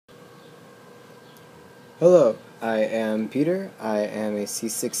Hello, I am Peter. I am a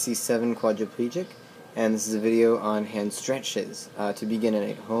C6, C7 quadriplegic, and this is a video on hand stretches to begin in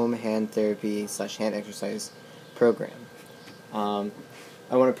a home hand therapy / hand exercise program. I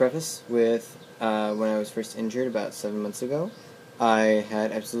want to preface with when I was first injured about 7 months ago, I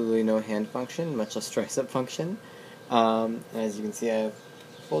had absolutely no hand function, much less tricep function. As you can see, I have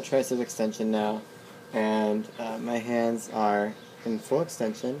full tricep extension now, and my hands are in full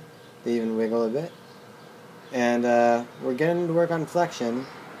extension. They even wiggle a bit. And we're getting to work on flexion,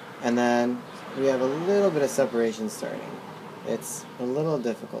 and then we have a little bit of separation starting. It's a little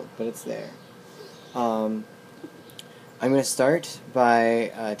difficult, but it's there. I'm going to start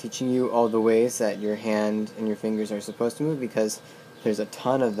by teaching you all the ways that your hand and your fingers are supposed to move, because there's a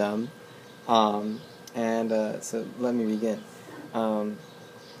ton of them. So let me begin. We're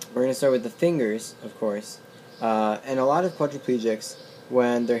going to start with the fingers, of course. And a lot of quadriplegics,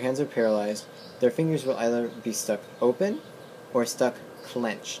 when their hands are paralyzed, their fingers will either be stuck open or stuck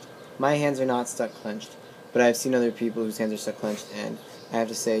clenched. My hands are not stuck clenched, but I've seen other people whose hands are stuck clenched, and I have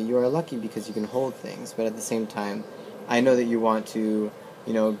to say, you are lucky because you can hold things, but at the same time, I know that you want to,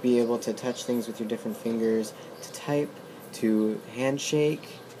 be able to touch things with your different fingers, to type, to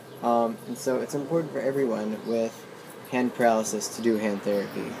handshake, and so it's important for everyone with hand paralysis to do hand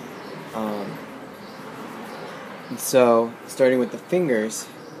therapy. So, starting with the fingers,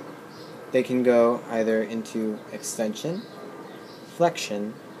 they can go either into extension,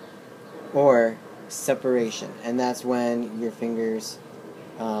 flexion, or separation. And that's when your fingers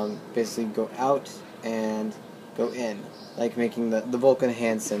basically go out and go in, like making the Vulcan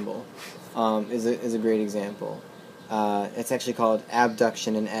hand symbol is a great example. It's actually called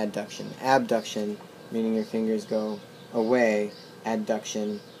abduction and adduction. Abduction, meaning your fingers go away.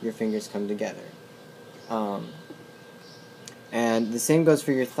 Adduction, your fingers come together. And the same goes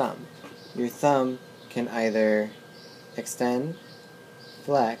for your thumb. Your thumb can either extend,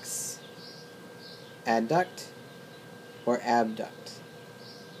 flex, adduct, or abduct.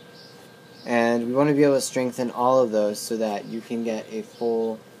 And we want to be able to strengthen all of those so that you can get a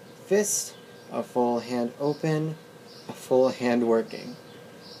full fist, a full hand open, a full hand working.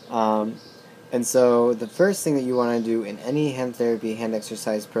 And so the first thing that you want to do in any hand therapy, hand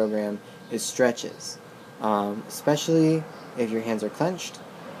exercise program is stretches, especially if your hands are clenched,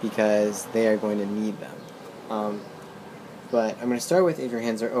 because they are going to need them. But I'm going to start with if your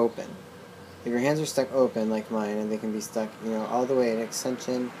hands are open. If your hands are stuck open like mine, and they can be stuck, all the way in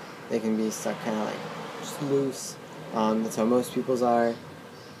extension, they can be stuck kind of like just loose. That's how most people's are.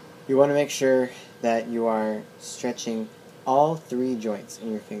 You want to make sure that you are stretching all 3 joints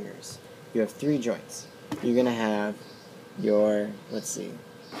in your fingers. You have 3 joints. You're going to have your, let's see,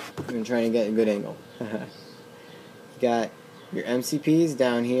 I'm trying to get a good angle. You got your MCPs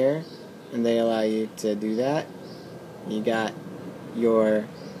down here, and they allow you to do that. You got your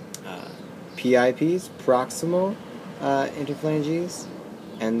PIPs, Proximal-InterPhalangials,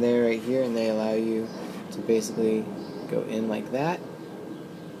 and they're right here, and they allow you to basically go in like that.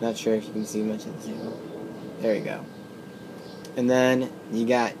 Not sure if you can see much of this angle. There you go. And then you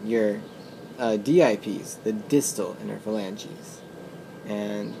got your DIPs, the Distal-InterPhalangials,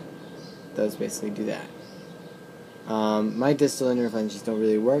 and those basically do that. My Distal-InterPhalangials don't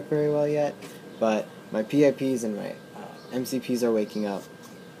really work very well yet, but my PIPs and my MCPs are waking up.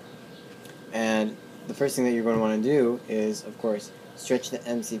 And the first thing that you're going to want to do is, of course, stretch the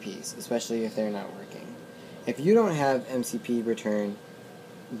MCPs, especially if they're not working. If you don't have MCP return,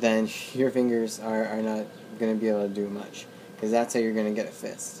 then your fingers are not going to be able to do much, because that's how you're going to get a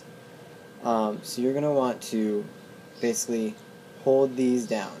fist. So you're going to want to basically hold these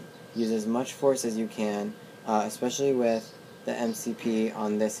down. Use as much force as you can, especially with the MCP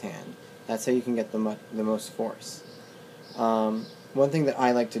on this hand. That's how you can get the most force. One thing that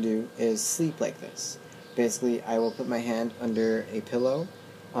I like to do is sleep like this. Basically, I will put my hand under a pillow,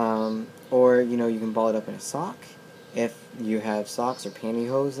 or you can ball it up in a sock if you have socks or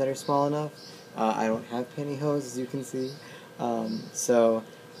pantyhose that are small enough. I don't have pantyhose, as you can see, so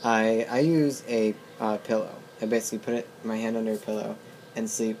I use a pillow. I basically put my hand under a pillow and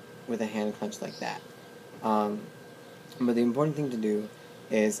sleep with a hand clenched like that. But the important thing to do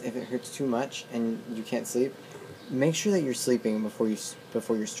is, if it hurts too much and you can't sleep, make sure that you're sleeping before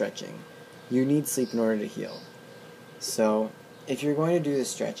you're stretching. You need sleep in order to heal. So if you're going to do this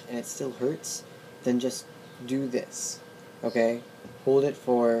stretch and it still hurts, then just do this. Okay? Hold it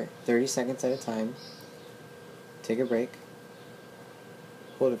for 30 seconds at a time. Take a break.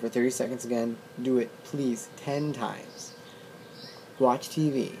 Hold it for 30 seconds again. Do it, please, 10 times. Watch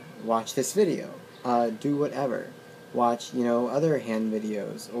TV. Watch this video. Do whatever. Watch, other hand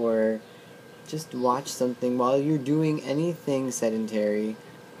videos, or just watch something while you're doing anything sedentary.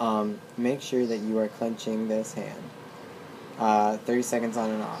 Make sure that you are clenching this hand. 30 seconds on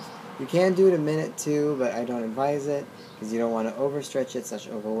and off. You can do it a minute too, but I don't advise it because you don't want to overstretch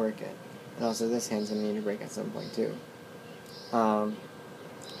it / overwork it. And also this hand's going to need a break at some point too.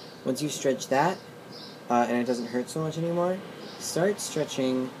 Once you stretch that, and it doesn't hurt so much anymore, start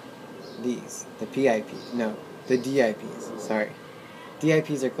stretching these, the DIPs, sorry.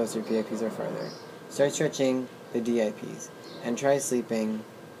 DIPs are closer, PIPs are farther. Start stretching the DIPs, and try sleeping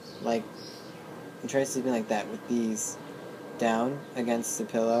like that with these down against the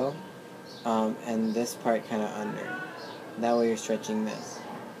pillow, and this part kind of under. That way you're stretching this.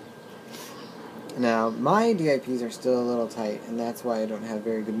 Now, my DIPs are still a little tight, and that's why I don't have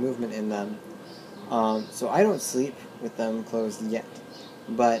very good movement in them. So I don't sleep with them closed yet.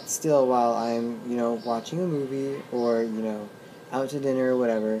 But still, while I'm, watching a movie or, out to dinner or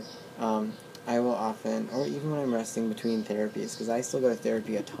whatever, I will often, or even when I'm resting between therapies, because I still go to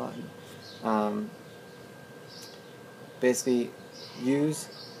therapy a ton, basically use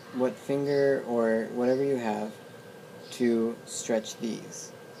what finger or whatever you have to stretch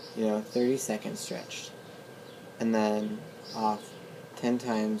these. 30 seconds stretched, and then off 10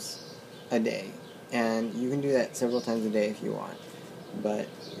 times a day. And you can do that several times a day if you want, but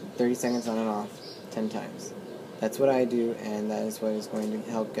 30 seconds on and off 10 times. That's what I do, and that is what is going to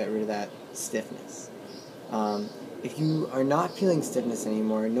help get rid of that stiffness. If you are not feeling stiffness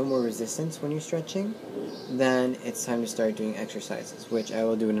anymore, no more resistance when you're stretching, then it's time to start doing exercises, which I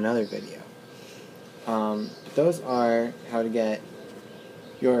will do in another video. Those are how to get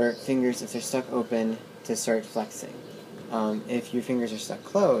your fingers, if they're stuck open, to start flexing. If your fingers are stuck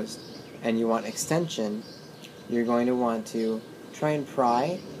closed and you want extension, you're going to want to try and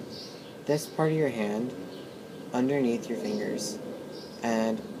pry this part of your hand underneath your fingers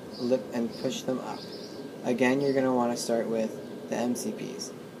and push them up. Again, you're going to want to start with the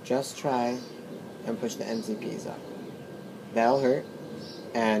MCPs. Just try and push the MCPs up. That'll hurt,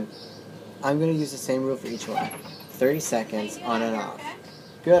 and I'm going to use the same rule for each one. 30 seconds on and off.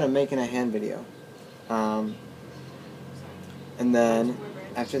 Good, I'm making a hand video. And then,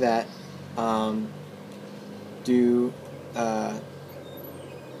 after that,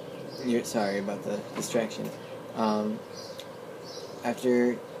 sorry about the distraction.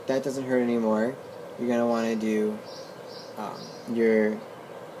 After that doesn't hurt anymore, you're going to want to do your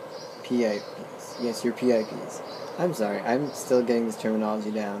PIPs. Yes, your PIPs. I'm sorry, I'm still getting this terminology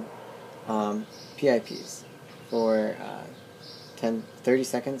down. PIPs for 30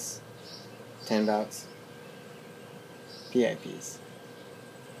 seconds, 10 bouts. PIPs.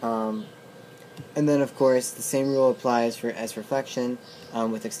 And then, of course, the same rule applies as for flexion.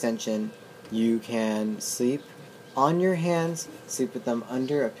 With extension, you can sleep on your hands, sleep with them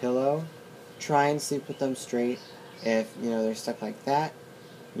under a pillow. Try and sleep with them straight. If they're stuck like that,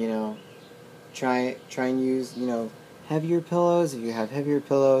 try and use heavier pillows. If you have heavier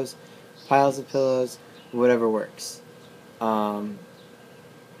pillows, piles of pillows, whatever works.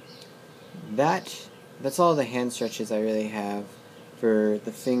 That's all the hand stretches I really have for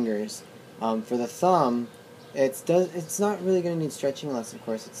the fingers. For the thumb, it's not really going to need stretching unless, of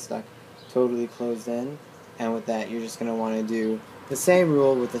course, it's stuck totally closed in. And with that, you're just going to want to do the same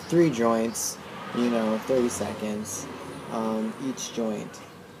rule with the 3 joints, 30 seconds each joint.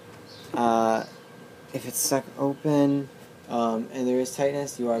 If it's stuck open and there is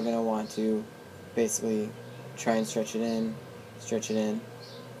tightness, you are going to want to basically try and stretch it in,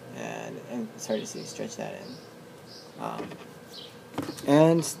 and it's hard to see, stretch that in.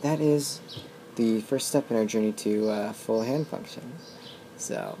 And that is the first step in our journey to full hand function.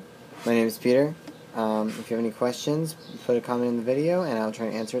 So, my name is Peter. If you have any questions, put a comment in the video, and I'll try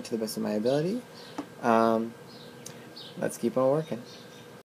and answer it to the best of my ability. Let's keep on working.